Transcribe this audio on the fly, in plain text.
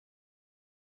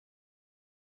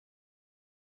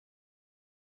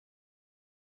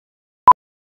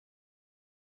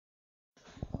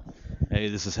Hey,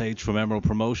 this is H from Emerald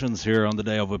Promotions here on the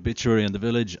day of Obituary in the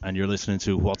Village, and you're listening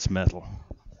to What's Metal.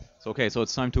 So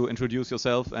it's time to introduce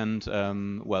yourself and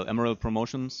well, Emerald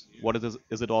Promotions. What is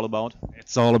it all about?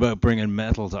 It's all about bringing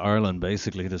metal to Ireland,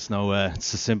 basically. There's no,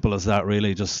 it's as simple as that,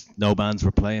 really. Just no bands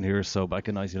were playing here, so back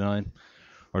in '99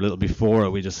 or a little before,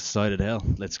 we just decided, hell,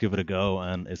 let's give it a go,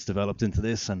 and it's developed into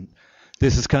this. And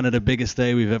this is kind of the biggest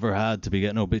day we've ever had to be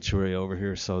getting Obituary over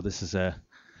here. So this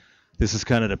is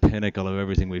kind of the pinnacle of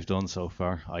everything we've done so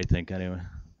far, I think. Anyway,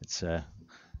 it's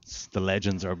the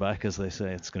legends are back, as they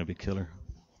say. It's going to be killer.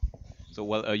 So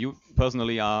well, you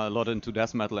personally are a lot into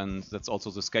death metal, and that's also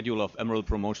the schedule of Emerald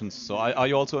Promotions. So are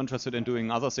you also interested in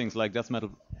doing other things like death metal?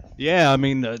 Yeah, I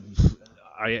mean,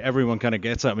 everyone kind of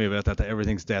gets at me about that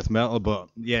everything's death metal, but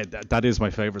yeah, that is my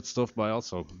favorite stuff. But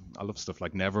I love stuff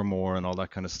like Nevermore and all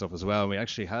that kind of stuff as well. And we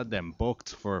actually had them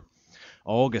booked for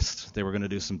August. They were going to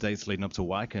do some dates leading up to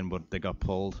Wacken, but they got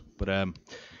pulled. But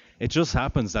it just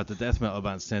happens that the death metal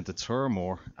bands tend to tour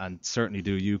more and certainly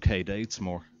do UK dates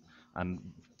more. And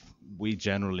we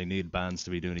generally need bands to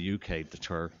be doing a UK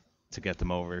tour to get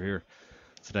them over here.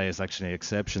 Today is actually an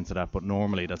exception to that, but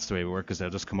normally that's the way we work, because they'll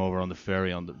just come over on the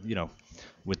ferry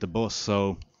with the bus.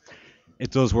 So it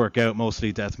does work out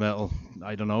mostly death metal.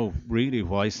 I don't know really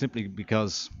why, simply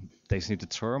because they seem to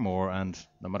tour more, and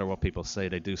no matter what people say,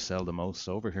 they do sell the most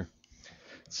over here.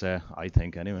 It's I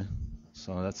think anyway.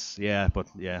 So it's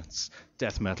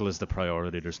death metal is the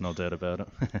priority. There's no doubt about it.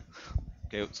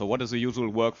 Okay, so what is the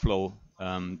usual workflow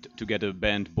to get a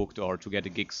band booked or to get a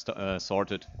gig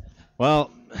sorted?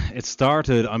 Well, it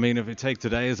started, I mean, if we take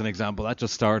today as an example, that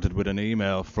just started with an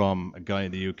email from a guy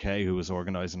in the UK who was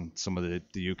organising some of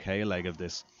the UK leg of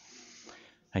this.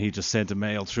 And he just sent a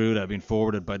mail through that had been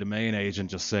forwarded by the main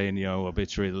agent, just saying,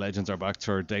 Obituary, the Legends are back,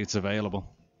 tour dates available.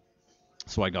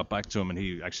 So I got back to him, and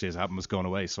he actually, as happened, was going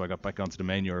away. So I got back onto the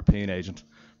main European agent,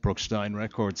 Brookstein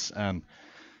Records, and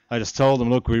I just told them,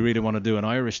 look, we really want to do an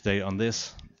Irish date on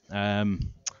this. And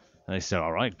they said,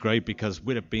 all right, great, because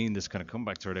with it being this kind of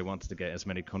comeback tour, they wanted to get as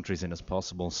many countries in as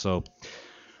possible. So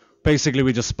basically,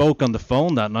 we just spoke on the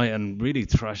phone that night and really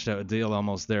thrashed out a deal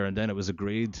almost there. And then it was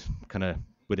agreed kind of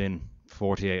within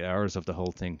 48 hours of the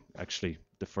whole thing, actually,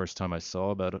 the first time I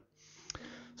saw about it.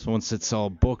 So once it's all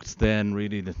booked, then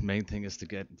really the main thing is to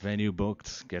get venue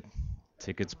booked, get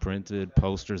tickets printed,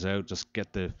 posters out, just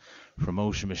get the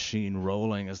promotion machine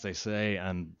rolling, as they say,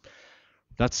 and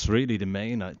that's really the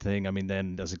main thing. I mean,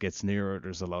 then as it gets nearer,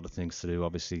 there's a lot of things to do,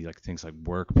 obviously, like things like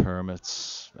work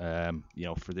permits.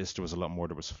 For this, there was a lot more.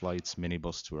 There was flights,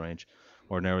 minibus to arrange.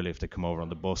 Ordinarily, if they come over on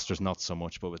the bus, there's not so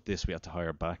much, but with this, we had to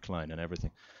hire backline and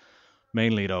everything.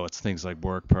 Mainly, though, it's things like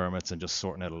work permits and just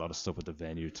sorting out a lot of stuff with the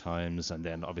venue times, and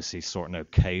then obviously sorting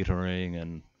out catering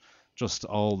and just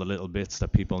all the little bits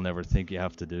that people never think you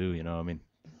have to do. I mean,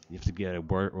 you have to get a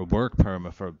work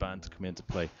permit for a band to come in to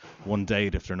play one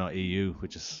date if they're not EU,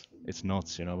 which is, it's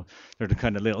nuts. They're the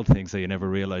kind of little things that you never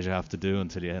realize you have to do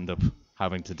until you end up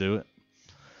having to do it.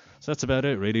 So that's about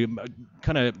it, really.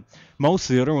 Kind of most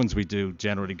of the other ones we do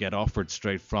generally get offered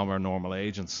straight from our normal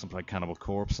agents, something like Cannibal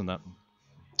Corpse and that.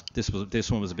 This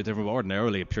one was a bit different.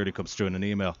 Ordinarily, it purely comes through in an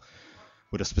email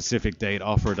with a specific date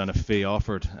offered and a fee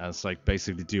offered. And it's like,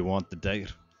 basically, do you want the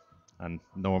date? And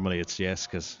normally it's yes,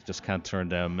 because just can't turn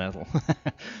down metal.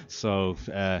 So,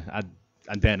 and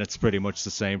then it's pretty much the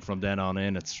same from then on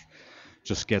in. It's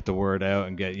just get the word out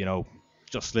and get,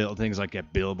 just little things like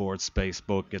get billboard space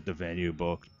booked, get the venue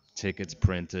booked, tickets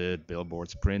printed,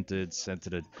 billboards printed, sent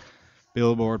to the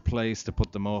billboard place to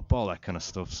put them up, all that kind of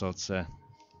stuff. So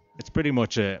it's pretty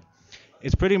much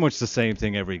the same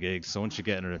thing every gig. So once you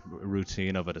get in a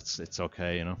routine of it, it's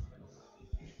okay,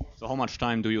 So how much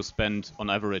time do you spend on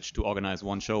average to organize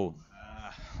one show?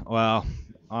 Well,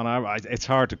 on average, it's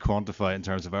hard to quantify in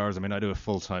terms of hours. I mean, I do a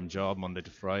full-time job Monday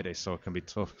to Friday, so it can be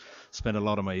tough. Spend a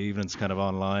lot of my evenings kind of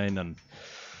online and,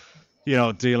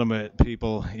 dealing with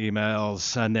people,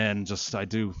 emails, and then just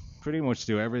pretty much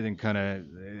do everything kind of.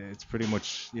 It's pretty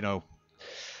much,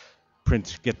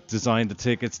 design the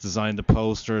tickets, design the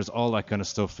posters, all that kind of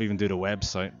stuff, even do the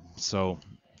website. So,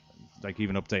 like,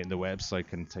 even updating the website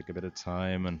can take a bit of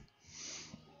time, and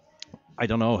I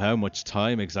don't know how much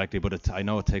time exactly, but I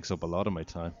know it takes up a lot of my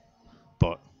time,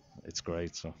 but it's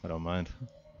great, so I don't mind.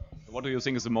 What do you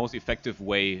think is the most effective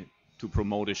way to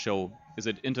promote a show? Is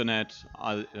it internet?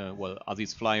 Are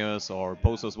these flyers or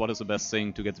posters? What is the best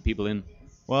thing to get the people in?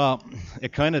 Well,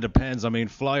 it kind of depends. I mean,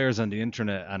 flyers and the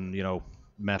internet and,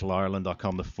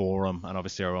 metalireland.com, the forum, and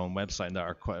obviously our own website, and that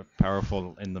are quite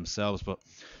powerful in themselves, but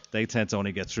they tend to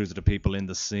only get through to the people in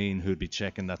the scene who'd be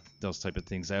checking those type of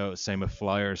things out. Same with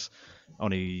flyers,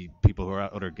 only people who are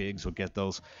at other gigs would get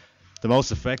those. the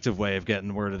most effective way of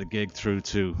getting word of the gig through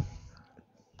to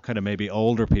kind of maybe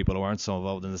older people who aren't so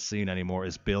involved in the scene anymore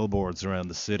is billboards around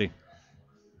the city.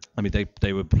 I mean,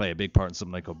 they would play a big part in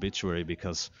something like Obituary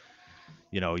because,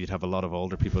 you'd have a lot of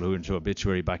older people who were into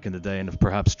Obituary back in the day and have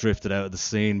perhaps drifted out of the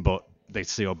scene, but they'd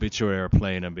see Obituary are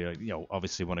playing and be like,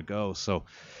 obviously want to go. So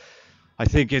I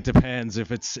think it depends.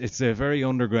 If it's a very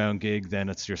underground gig, then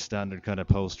it's your standard kind of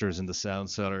posters in the sound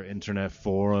cellar, internet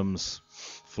forums,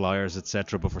 flyers,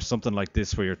 etc. But for something like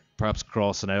this, where you're perhaps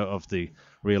crossing out of the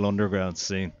real underground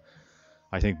scene,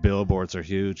 I think billboards are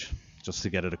huge, just to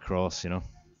get it across.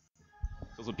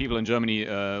 So the people in Germany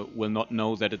will not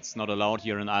know that it's not allowed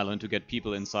here in Ireland to get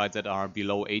people inside that are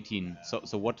below 18.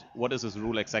 So what is this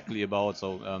rule exactly about?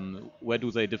 So where do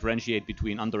they differentiate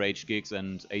between underage gigs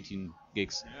and 18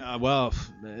 gigs? Well,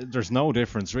 there's no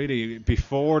difference really.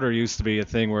 Before there used to be a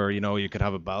thing where you could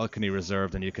have a balcony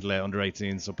reserved and you could let under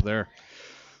 18s up there.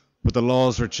 But the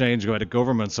laws were changed by the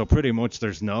government, so pretty much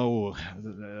there's no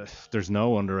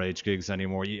underage gigs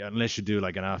anymore, unless you do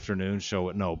like an afternoon show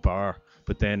with no bar.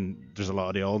 But then there's a lot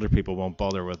of the older people won't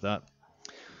bother with that.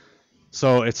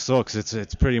 So it sucks.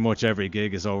 It's pretty much every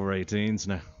gig is over 18s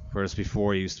now. Whereas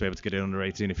before you used to be able to get in under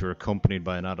 18 if you were accompanied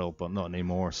by an adult, but not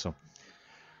anymore. So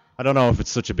I don't know if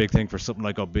it's such a big thing for something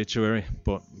like Obituary,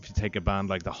 but if you take a band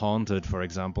like The Haunted, for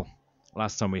example,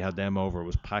 last time we had them over, it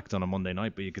was packed on a Monday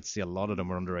night, but you could see a lot of them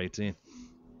were under 18.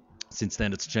 Since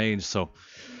then, it's changed. So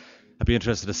I'd be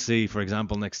interested to see, for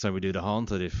example, next time we do The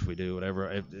Haunted, if we do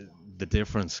whatever, the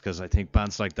difference, because I think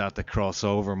bands like that cross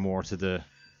over more to the,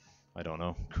 I don't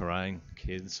know, Kerrang,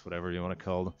 Kids, whatever you want to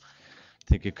call them. I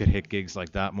think you could hit gigs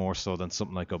like that more so than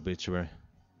something like Obituary.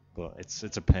 But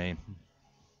it's a pain.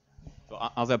 So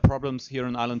are there problems here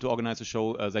in Ireland to organize a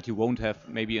show that you won't have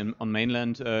maybe on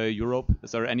mainland Europe?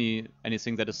 Is there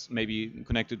anything that is maybe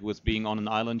connected with being on an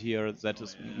island here that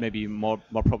is maybe more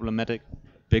problematic?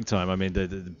 Big time. I mean,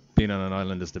 the being on an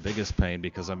island is the biggest pain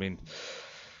because, I mean,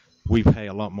 we pay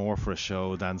a lot more for a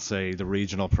show than, say, the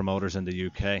regional promoters in the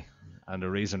UK. And the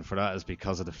reason for that is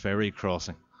because of the ferry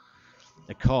crossing.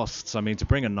 It costs, I mean, to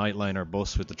bring a nightliner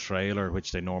bus with the trailer,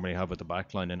 which they normally have with the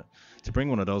backline in it, to bring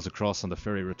one of those across on the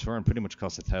ferry return pretty much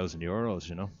costs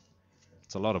 €1,000,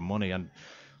 It's a lot of money. And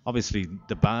obviously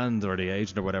the band or the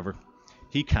agent or whatever,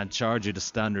 he can't charge you the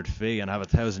standard fee and have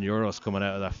 €1,000 coming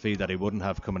out of that fee that he wouldn't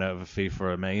have coming out of a fee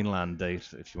for a mainland date,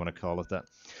 if you want to call it that.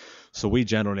 So we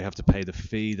generally have to pay the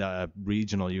fee that a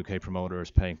regional UK promoter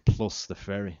is paying plus the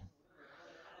ferry.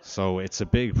 So it's a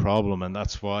big problem, and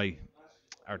that's why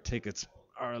our tickets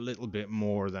are a little bit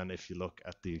more than if you look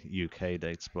at the UK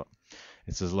dates, but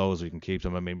it's as low as we can keep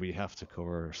them. I mean, we have to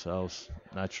cover ourselves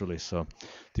naturally, so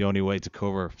the only way to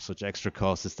cover such extra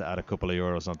costs is to add a couple of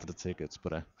euros onto the tickets.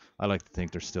 But I like to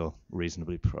think they're still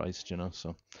reasonably priced,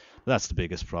 So that's the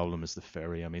biggest problem, is the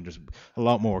ferry. I mean, there's a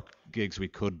lot more gigs we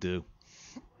could do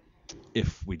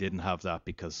if we didn't have that,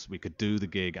 because we could do the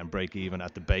gig and break even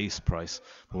at the base price.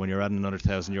 But when you're adding another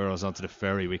 €1,000 onto the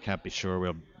ferry, we can't be sure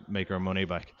we'll make our money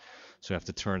back. So we have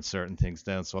to turn certain things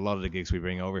down. So a lot of the gigs we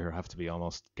bring over here have to be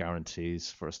almost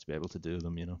guarantees for us to be able to do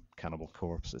them, Cannibal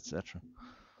Corpse, etc.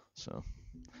 So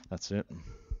that's it.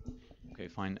 Okay,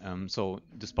 fine. So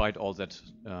despite all that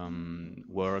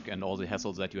work and all the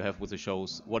hassles that you have with the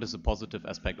shows, what is the positive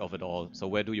aspect of it all? So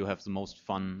where do you have the most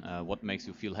fun? What makes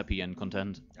you feel happy and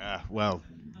content? Well,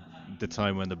 the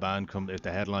time when the band if the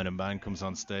headlining band comes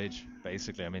on stage,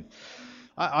 basically. I mean,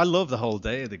 I love the whole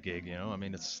day of the gig, I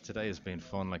mean, today has been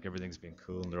fun, like everything's been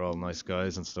cool and they're all nice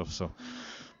guys and stuff. So,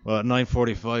 well, at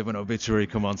 9:45 when Obituary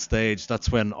come on stage, that's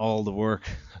when all the work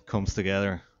comes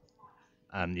together,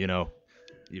 and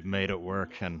you've made it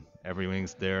work and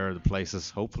everything's there. The place is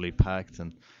hopefully packed,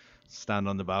 and stand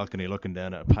on the balcony looking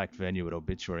down at a packed venue with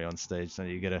Obituary on stage, and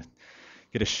you get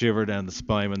a shiver down the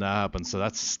spine when that happens. So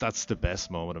that's the best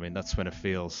moment. I mean, that's when it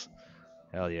feels,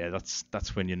 hell yeah,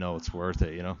 that's when it's worth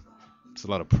it. It's a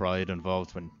lot of pride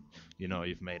involved when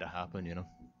you've made it happen.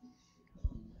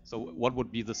 So what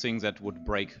would be the thing that would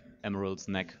break Emerald's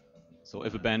neck? So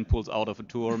if a band pulls out of a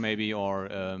tour maybe, or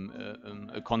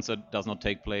a concert does not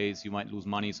take place, you might lose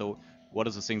money. So what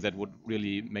is the thing that would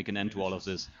really make an end to all of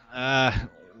this?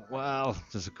 Well,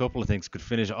 there's a couple of things could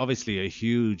finish. Obviously, a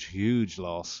huge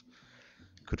loss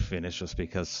could finish us,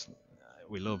 because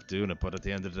we love doing it, but at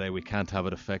the end of the day, we can't have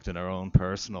it affecting our own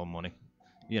personal money.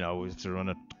 We have to run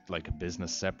it like a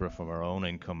business separate from our own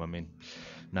income. I mean,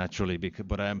 naturally,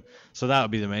 so that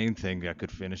would be the main thing that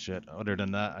could finish it. Other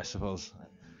than that, I suppose.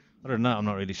 Other than that, I'm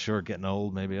not really sure. Getting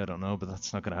old, maybe, I don't know, but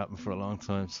that's not going to happen for a long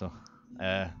time. So,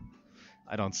 I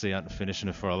don't see it finishing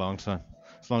it for a long time.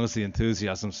 As long as the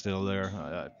enthusiasm's still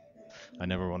there, I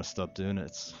never want to stop doing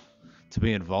it. to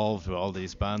be involved with all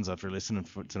these bands after listening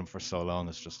to them for so long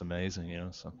is just amazing, you know.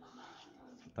 So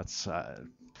that's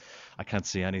I can't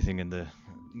see anything in the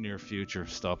near future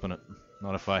stopping it.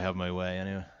 Not if I have my way,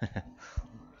 anyway.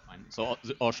 Fine. So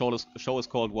our show is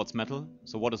called What's Metal?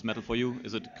 So what is metal for you?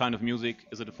 Is it kind of music?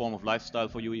 Is it a form of lifestyle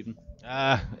for you even?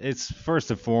 It's first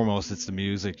and foremost, it's the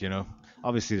music, you know.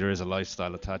 Obviously, there is a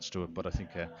lifestyle attached to it, but I think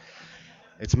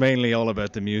it's mainly all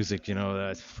about the music, you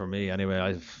know. For me,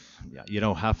 anyway, yeah, you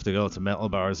don't have to go to metal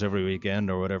bars every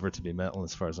weekend or whatever to be metal,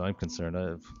 as far as I'm concerned.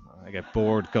 I get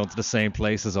bored going to the same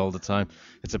places all the time.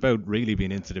 It's about really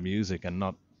being into the music and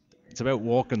not. It's about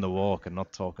walking the walk and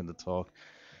not talking the talk.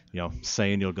 You know,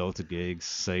 saying you'll go to gigs,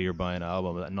 say you're buying an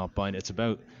album and not buying it. It's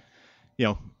about, you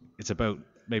know, it's about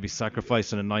maybe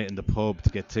sacrificing a night in the pub to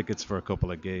get tickets for a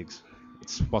couple of gigs.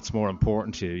 It's what's more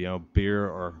important to you, you know, beer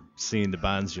or seeing the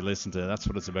bands you listen to. That's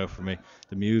what it's about for me.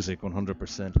 The music,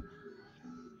 100%.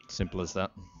 Simple as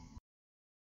that.